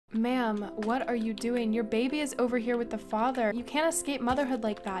Ma'am, what are you doing? Your baby is over here with the father. You can't escape motherhood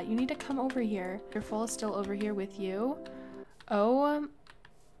like that. You need to come over here. Your foal is still over here with you. Oh.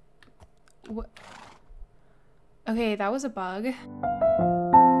 Okay, that was a bug.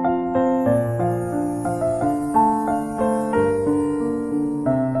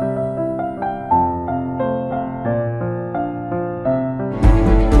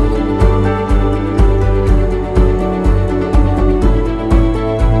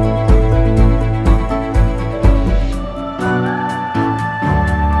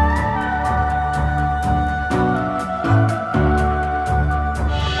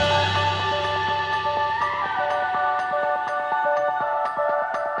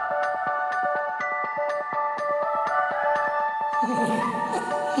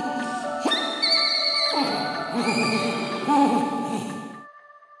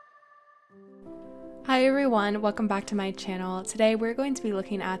 Hi everyone, welcome back to my channel. Today we're going to be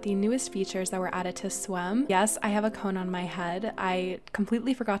looking at the newest features that were added to SWEM. Yes, I have a cone on my head. I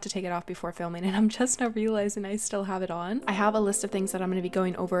completely forgot to take it off before filming and I'm just now realizing I still have it on. I have a list of things that I'm going to be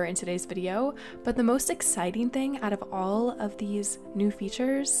going over in today's video, but the most exciting thing out of all of these new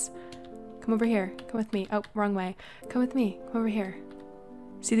features, come over here, come with me. Oh, wrong way. Come with me, come over here.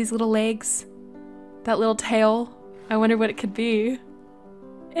 See these little legs? That little tail? I wonder what it could be.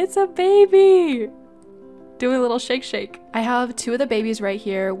 It's a baby! Doing a little shake shake. I have two of the babies right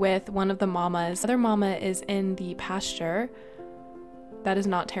here with one of the mamas. The other mama is in the pasture. That is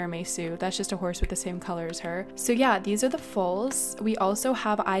not tiramisu. That's just a horse with the same color as her. So yeah, these are the foals. We also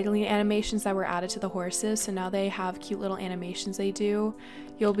have idling animations that were added to the horses. So now they have cute little animations they do.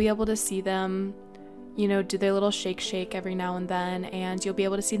 You'll be able to see them, you know, do their little shake shake every now and then, and you'll be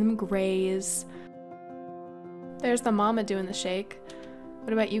able to see them graze. There's the mama doing the shake.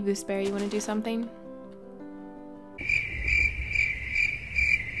 What about you, Gooseberry? You want to do something?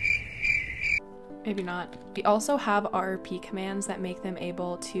 Maybe not. We also have RRP commands that make them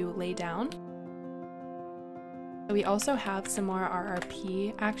able to lay down. We also have some more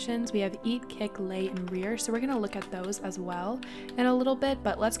RRP actions. We have eat, kick, lay, and rear. So we're going to look at those as well in a little bit,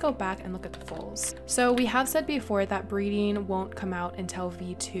 but let's go back and look at the foals. So we have said before that breeding won't come out until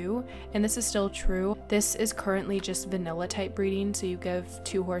V2, and this is still true. This is currently just vanilla type breeding, so you give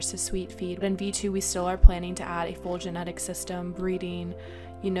two horses sweet feed. But in V2, we still are planning to add a full genetic system, breeding,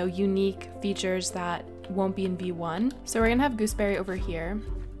 you know, unique features that won't be in V1. So we're gonna have Gooseberry over here,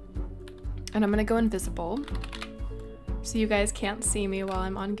 and I'm gonna go invisible so you guys can't see me while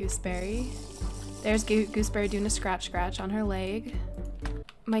I'm on Gooseberry. There's Gooseberry doing a scratch scratch on her leg.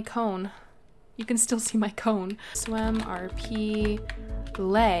 My cone. You can still see my cone. SWEM, RP,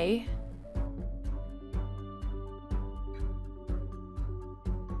 lay.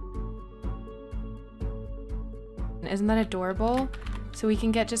 Isn't that adorable? So we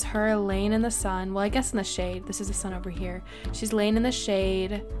can get just her laying in the sun. Well, I guess in the shade. This is the sun over here. She's laying in the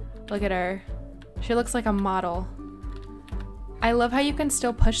shade. Look at her. She looks like a model. I love how you can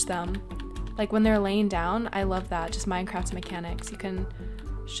still push them. Like when they're laying down, I love that. Just Minecraft's mechanics. You can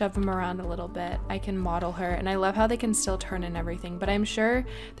shove them around a little bit. I can model her. And I love how they can still turn and everything. But I'm sure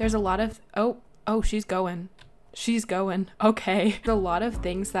there's a lot of... Oh, she's going. She's going. Okay. There's a lot of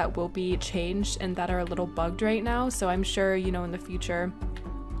things that will be changed and that are a little bugged right now. So I'm sure, you know, in the future,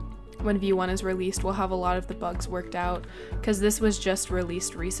 when V1 is released, we'll have a lot of the bugs worked out because this was just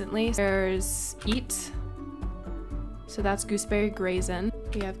released recently. There's eat. So that's Gooseberry grazing.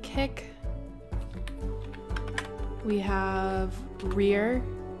 We have kick. We have rear.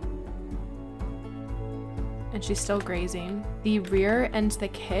 And she's still grazing. The rear and the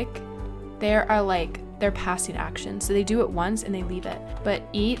kick, they're passing actions. So they do it once and they leave it. But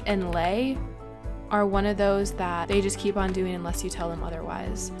eat and lay are one of those that they just keep on doing unless you tell them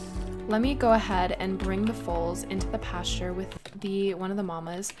otherwise. Let me go ahead and bring the foals into the pasture with one of the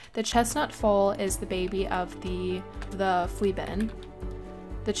mamas. The chestnut foal is the baby of the flea bitten.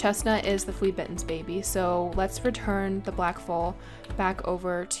 The chestnut is the flea bitten's baby. So let's return the black foal back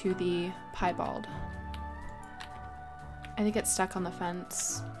over to the piebald. I think it's stuck on the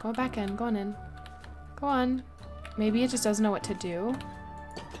fence. Go back in, go on in. Go on. Maybe it just doesn't know what to do.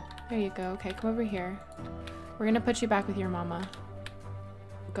 There you go. Okay, come over here. We're gonna put you back with your mama.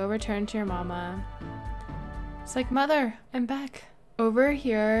 Go return to your mama. It's like, mother, I'm back. Over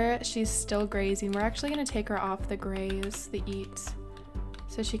here, she's still grazing. We're actually gonna take her off the graze, the eat,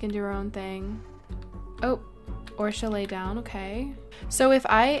 so she can do her own thing. Oh, or she'll lay down, okay. So if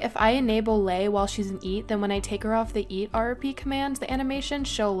I enable lay while she's in eat, then when I take her off the eat RP command, the animation,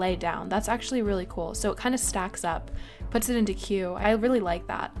 she'll lay down. That's actually really cool. So it kind of stacks up, puts it into queue. I really like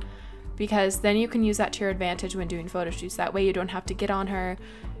that because then you can use that to your advantage when doing photo shoots. That way you don't have to get on her,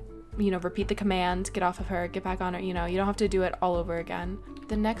 you know, repeat the command, get off of her, get back on her, you know, you don't have to do it all over again.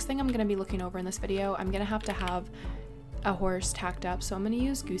 The next thing I'm going to be looking over in this video, I'm going to have a horse tacked up. So I'm going to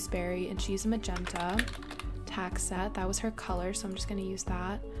use Gooseberry, and she's a magenta tack set. That was her color, so I'm just going to use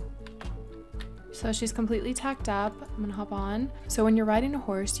that. So she's completely tacked up. I'm gonna hop on. So when you're riding a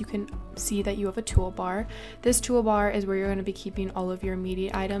horse, you can see that you have a toolbar. This toolbar is where you're gonna be keeping all of your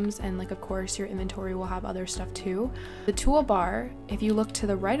immediate items, and like of course your inventory will have other stuff too. The toolbar, if you look to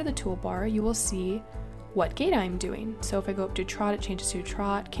the right of the toolbar, you will see what gait I'm doing. So if I go up to trot, it changes to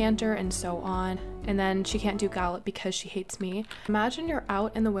trot, canter, and so on. And then she can't do gallop because she hates me. Imagine you're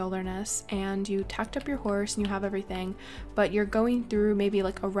out in the wilderness and you tacked up your horse and you have everything, but you're going through maybe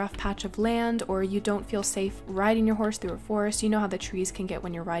like a rough patch of land, or you don't feel safe riding your horse through a forest. You know how the trees can get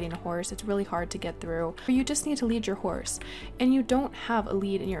when you're riding a horse. It's really hard to get through. Or you just need to lead your horse and you don't have a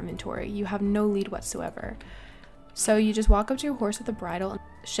lead in your inventory. You have no lead whatsoever. So you just walk up to your horse with a bridle,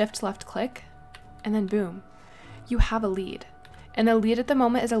 shift left click, and then boom, you have a lead. And the lead at the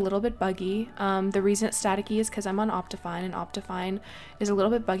moment is a little bit buggy. The reason it's staticky is because I'm on Optifine, and Optifine is a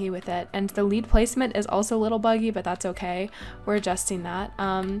little bit buggy with it. And the lead placement is also a little buggy, but that's okay. We're adjusting that.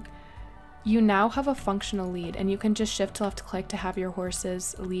 You now have a functional lead, and you can just shift left click to have your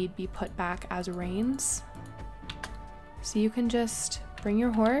horse's lead be put back as reins. So you can just bring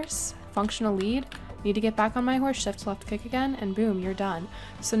your horse, functional lead, need to get back on my horse, shift left click again, and boom, you're done.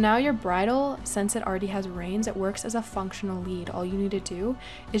 So now your bridle, since it already has reins, it works as a functional lead. All you need to do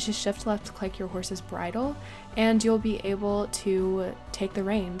is just shift left click your horse's bridle, and you'll be able to take the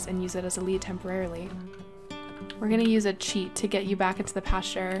reins and use it as a lead temporarily. We're gonna use a cheat to get you back into the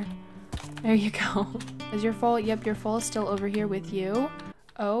pasture. There you go. Is your foal? Yep, your foal is still over here with you.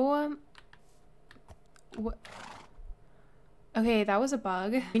 Oh, what? Okay, that was a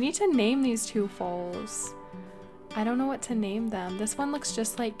bug. We need to name these two foals. I don't know what to name them. This one looks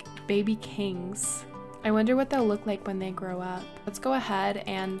just like baby kings. I wonder what they'll look like when they grow up. Let's go ahead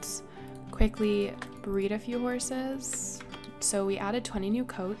and quickly breed a few horses. So we added 20 new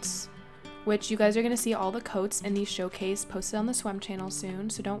coats, which you guys are gonna see all the coats in the showcase posted on the SWEM channel soon,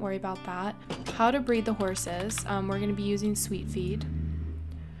 so don't worry about that. How to breed the horses. We're gonna be using Sweet Feed.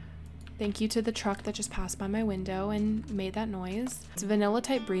 Thank you to the truck that just passed by my window and made that noise. It's vanilla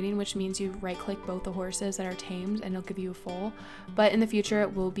type breeding, which means you right click both the horses that are tamed and it'll give you a foal. But in the future,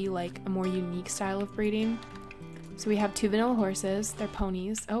 it will be like a more unique style of breeding. So we have 2 vanilla horses, they're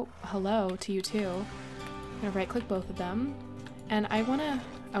ponies. Oh, hello to you too. I'm gonna right click both of them. And I wanna,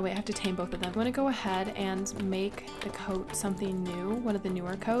 oh wait, I have to tame both of them. I wanna go ahead and make the coat something new, one of the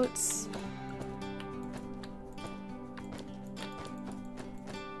newer coats.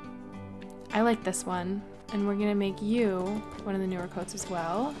 I like this one, and we're gonna make you one of the newer coats as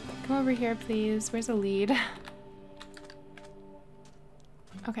well. Come over here, please. Where's the lead?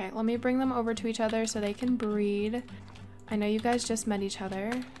 Okay, let me bring them over to each other so they can breed. I know you guys just met each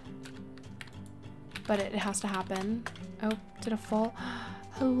other, but it has to happen. Oh, did a foal?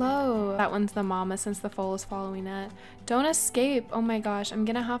 Hello. That one's the mama since the foal is following it. Don't escape. Oh my gosh, I'm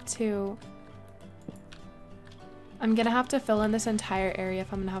gonna have to fill in this entire area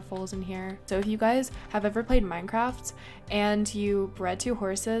if I'm gonna have foals in here. So if you guys have ever played Minecraft and you bred 2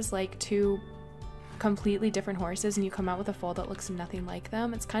 horses, like 2 completely different horses, and you come out with a foal that looks nothing like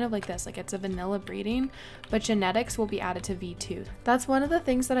them, it's kind of like this, like it's a vanilla breeding, but genetics will be added to V2. That's one of the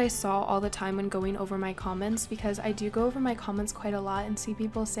things that I saw all the time when going over my comments, because I do go over my comments quite a lot and see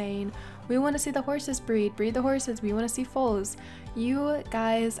people saying, we want to see the horses breed the horses, we want to see foals. You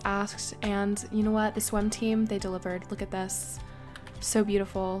guys asked, and you know what, the SWEM team, they delivered. Look at this, so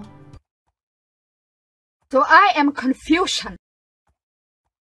beautiful. So I am confusion.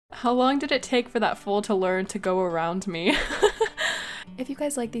 How long did it take for that foal to learn to go around me? If you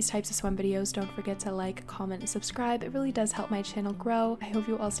guys like these types of SWEM videos, don't forget to like, comment, and subscribe. It really does help my channel grow. I hope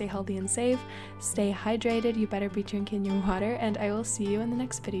you all stay healthy and safe. Stay hydrated, you better be drinking your water, and I will see you in the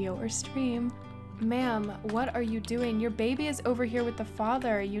next video or stream. Ma'am, what are you doing? Your baby is over here with the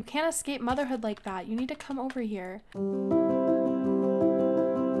father. You can't escape motherhood like that. You need to come over here.